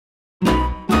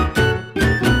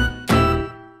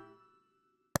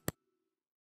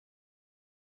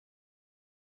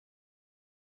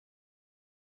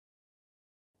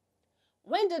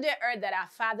When Dode heard that her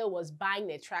father was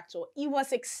buying a tractor, he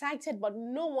was excited, but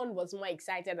no one was more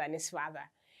excited than his father.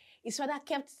 His father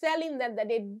kept telling them that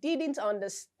they didn't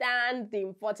understand the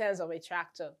importance of a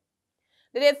tractor.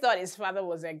 Dode thought his father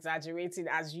was exaggerating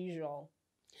as usual.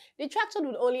 The tractor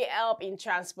would only help in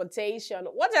transportation.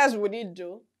 What else would it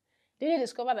do? Dode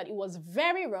discovered that it was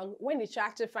very wrong when the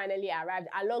tractor finally arrived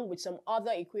along with some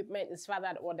other equipment his father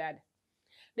had ordered.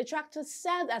 The tractor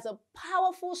served as a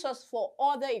powerful source for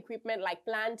other equipment like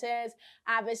planters,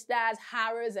 harvesters,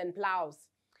 harrows, and ploughs.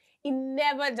 He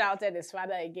never doubted his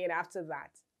father again after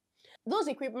that. Those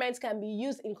equipments can be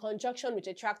used in conjunction with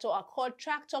a tractor are called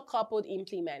tractor-coupled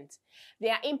implements.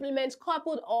 They are implements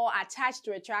coupled or attached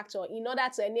to a tractor in order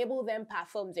to enable them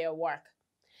perform their work.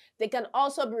 They can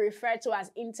also be referred to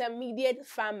as intermediate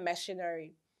farm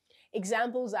machinery.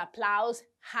 Examples are ploughs,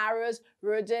 harrows,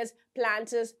 rooters,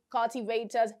 planters,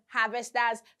 cultivators,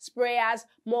 harvesters, sprayers,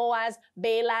 mowers,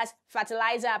 balers,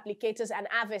 fertilizer applicators, and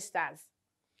harvesters.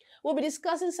 We'll be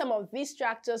discussing some of these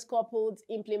tractors-coupled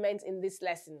implements in this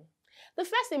lesson. The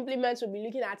first implement we'll be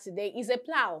looking at today is a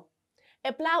plough.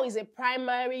 A plough is a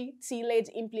primary tillage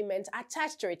implement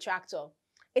attached to a tractor.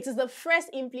 It is the first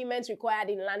implement required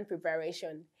in land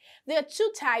preparation. There are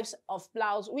two types of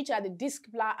ploughs, which are the disc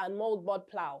plough and moldboard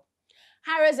plough.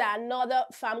 Harrows are another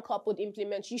farm-coupled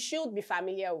implement you should be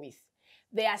familiar with.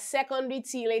 They are secondary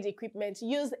tillage equipment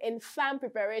used in farm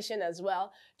preparation as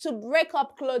well to break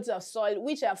up clods of soil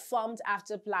which are formed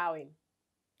after ploughing.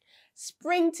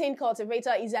 Spring-tin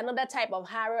cultivator is another type of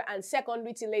harrow and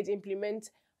secondary tillage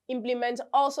implement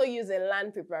also used in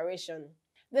land preparation.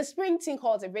 The spring-tin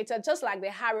cultivator, just like the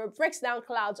harrow, breaks down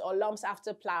clouds or lumps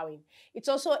after ploughing. It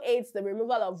also aids the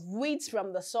removal of weeds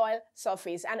from the soil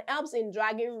surface and helps in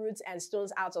dragging roots and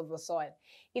stones out of the soil.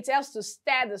 It helps to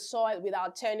stir the soil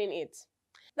without turning it.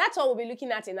 That's all we'll be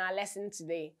looking at in our lesson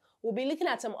today. We'll be looking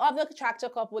at some other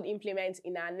tractor-coupled implements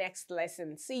in our next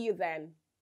lesson. See you then.